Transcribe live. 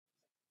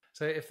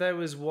So if there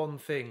was one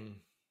thing,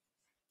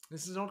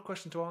 this is an odd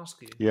question to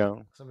ask you. Yeah.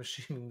 Because I'm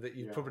assuming that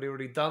you've probably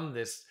already done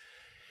this,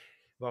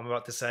 what I'm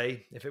about to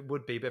say, if it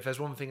would be. But if there's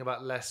one thing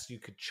about LeSS you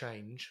could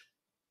change,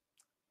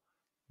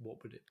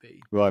 what would it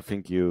be? Well, I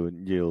think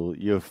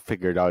you've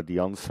figured out the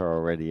answer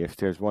already. If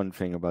there's one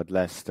thing about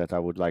LeSS that I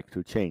would like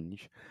to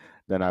change,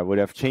 then I would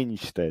have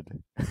changed it.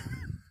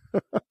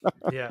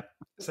 Yeah.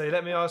 So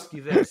let me ask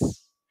you this,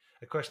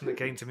 a question that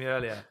came to me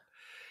earlier.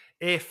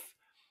 If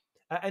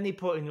at any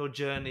point in your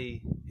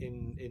journey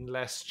in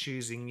LeSS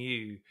choosing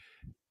you,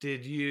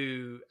 did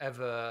you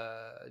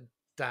ever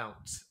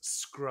doubt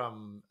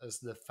Scrum as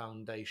the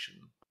foundation?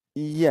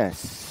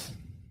 Yes,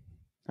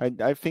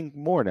 I think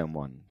more than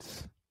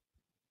once,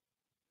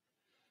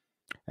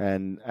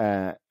 and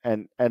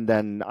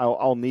then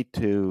I'll need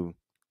to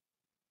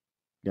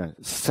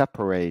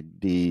separate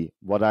the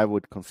what I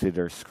would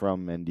consider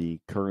Scrum and the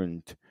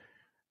current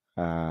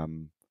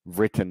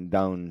written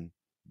down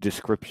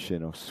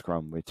description of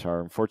Scrum, which are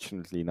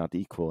unfortunately not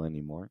equal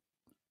anymore.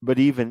 But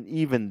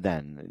even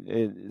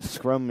then,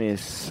 Scrum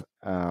is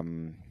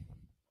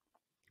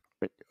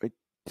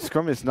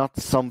Scrum is not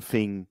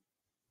something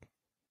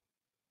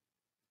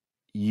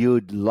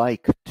you'd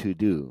like to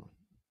do.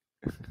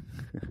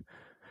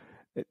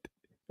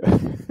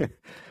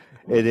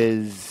 It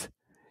is,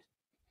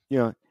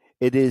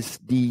 it is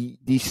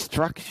the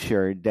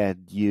structure that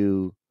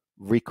you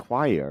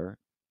require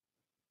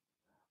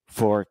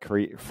for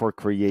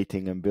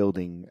creating and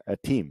building a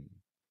team,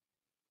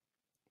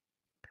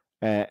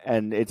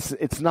 and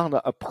it's not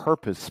a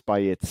purpose by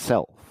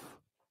itself.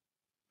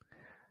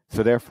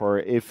 So therefore,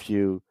 if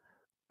you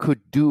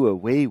could do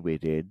away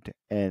with it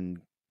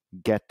and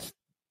get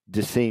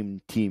the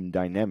same team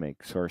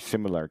dynamics or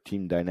similar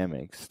team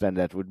dynamics, then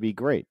that would be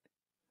great.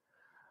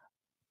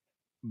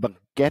 But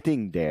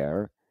getting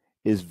there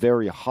is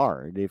very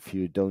hard if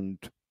you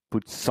don't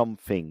put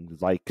something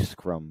like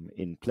Scrum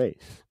in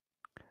place.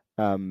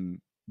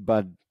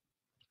 But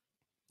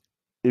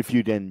if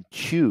you then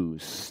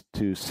choose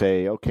to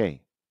say,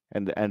 okay,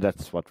 and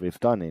that's what we've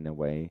done in a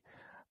way,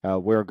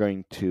 we're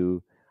going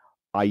to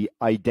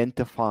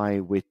identify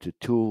with the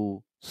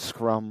tool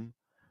Scrum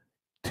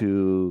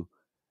to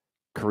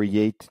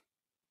create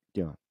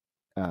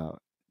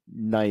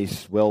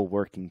nice,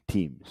 well-working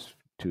teams,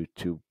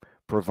 to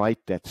provide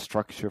that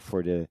structure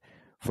for the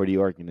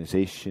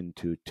organization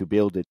to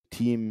build a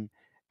team,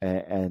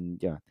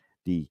 and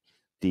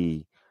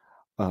the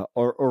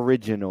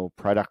original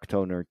product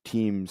owner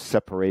team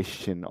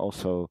separation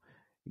also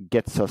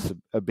gets us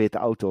a bit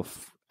out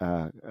of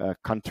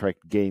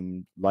contract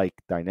game like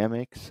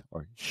dynamics,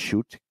 or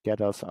should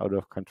get us out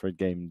of contract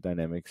game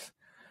dynamics.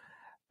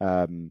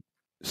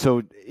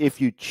 So if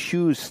you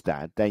choose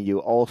that, then you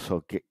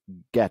also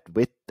get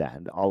with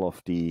that all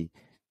of the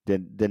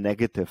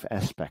negative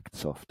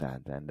aspects of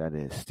that, and that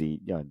is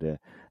the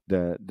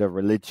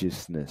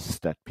religiousness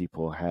that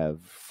people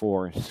have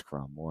for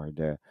Scrum, or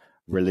the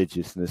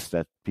religiousness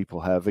that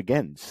people have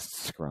against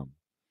Scrum,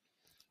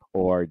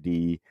 or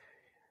the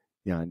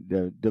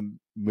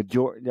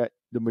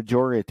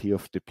majority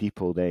of the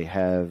people, they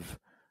have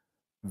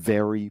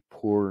very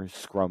poor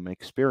Scrum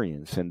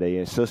experience, and they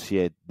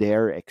associate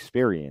their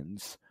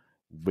experience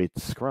with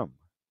Scrum.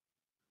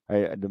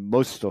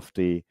 Most of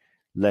the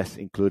LeSS,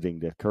 including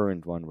the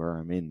current one where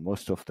I'm in,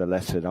 most of the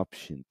LeSS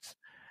adoptions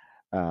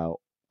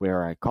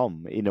where I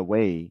come, in a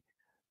way,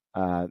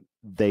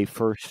 the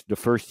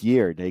first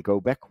year they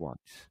go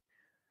backwards,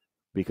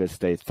 because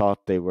they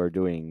thought they were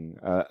doing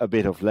a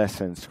bit of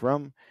LeSS and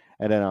Scrum,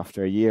 and then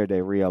after a year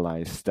they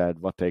realized that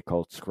what they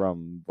called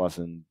Scrum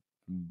wasn't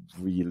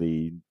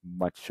really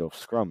much of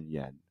Scrum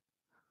yet.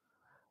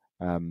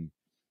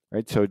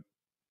 Right? So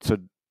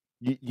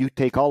you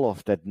take all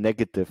of that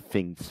negative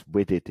things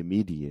with it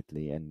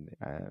immediately, and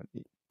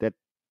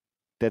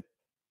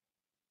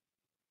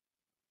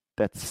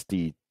that's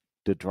the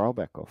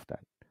drawback of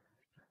that.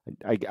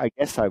 I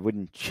guess I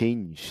wouldn't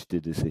change the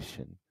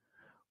decision,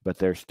 but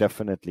there's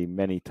definitely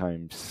many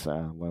times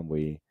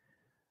when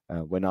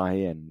I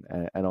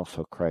and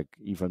also Craig,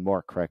 even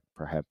more Craig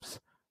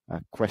perhaps,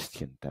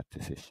 questioned that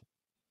decision.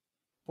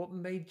 What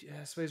made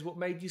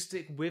you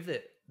stick with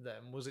it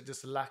then? Was it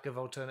just a lack of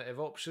alternative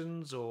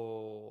options,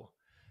 or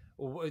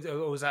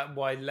was that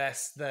why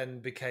LeSS then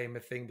became a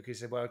thing?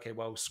 Because you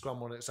said,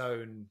 Scrum on its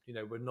own,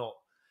 we're not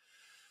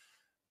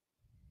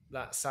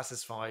that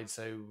satisfied.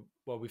 So,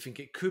 we think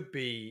it could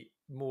be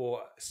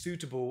more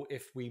suitable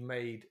if we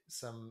made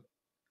some,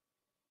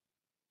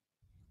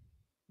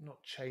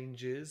 not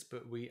changes,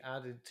 but we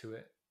added to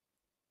it.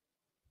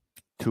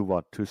 To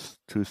what?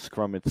 To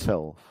Scrum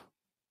itself?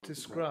 To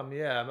Scrum,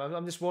 yeah.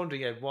 I'm just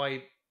wondering,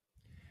 why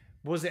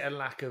was it a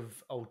lack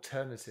of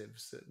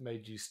alternatives that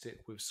made you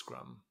stick with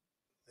Scrum?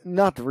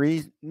 Not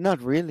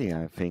really.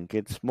 I think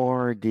it's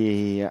more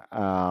the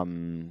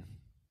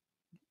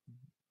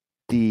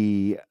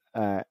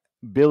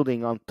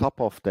building on top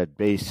of that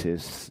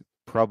basis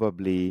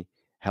probably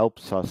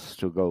helps us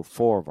to go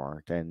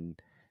forward, and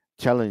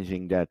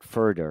challenging that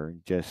further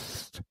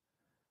just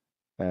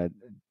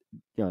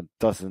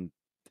doesn't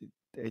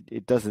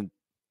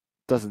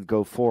doesn't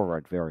go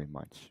forward very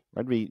much.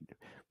 Right?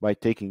 By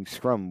taking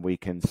Scrum, we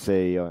can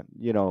say,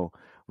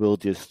 we'll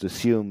just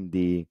assume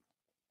the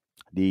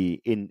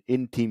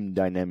in team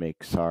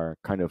dynamics are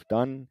kind of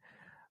done.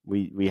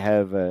 We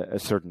have a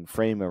certain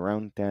frame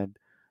around that.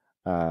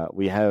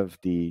 We have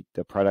the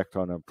product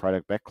on a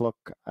product backlog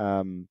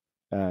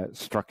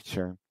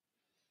structure.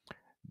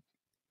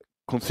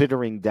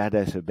 Considering that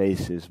as a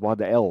basis,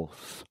 what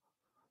else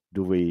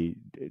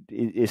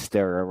is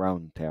there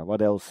around there?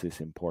 What else is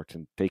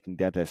important? Taking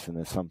that as an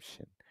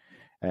assumption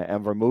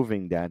and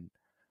removing that,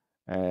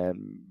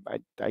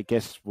 I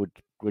guess would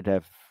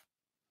have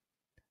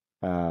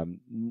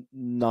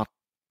not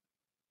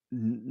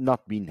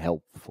been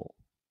helpful.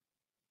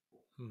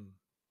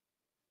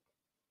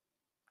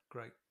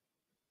 Great.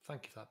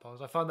 Thank you for that,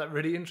 Bas. I found that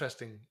really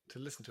interesting to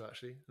listen to,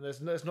 actually.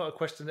 There's not a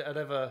question that I'd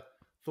ever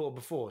thought of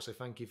before, so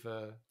thank you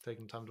for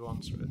taking time to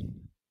answer it.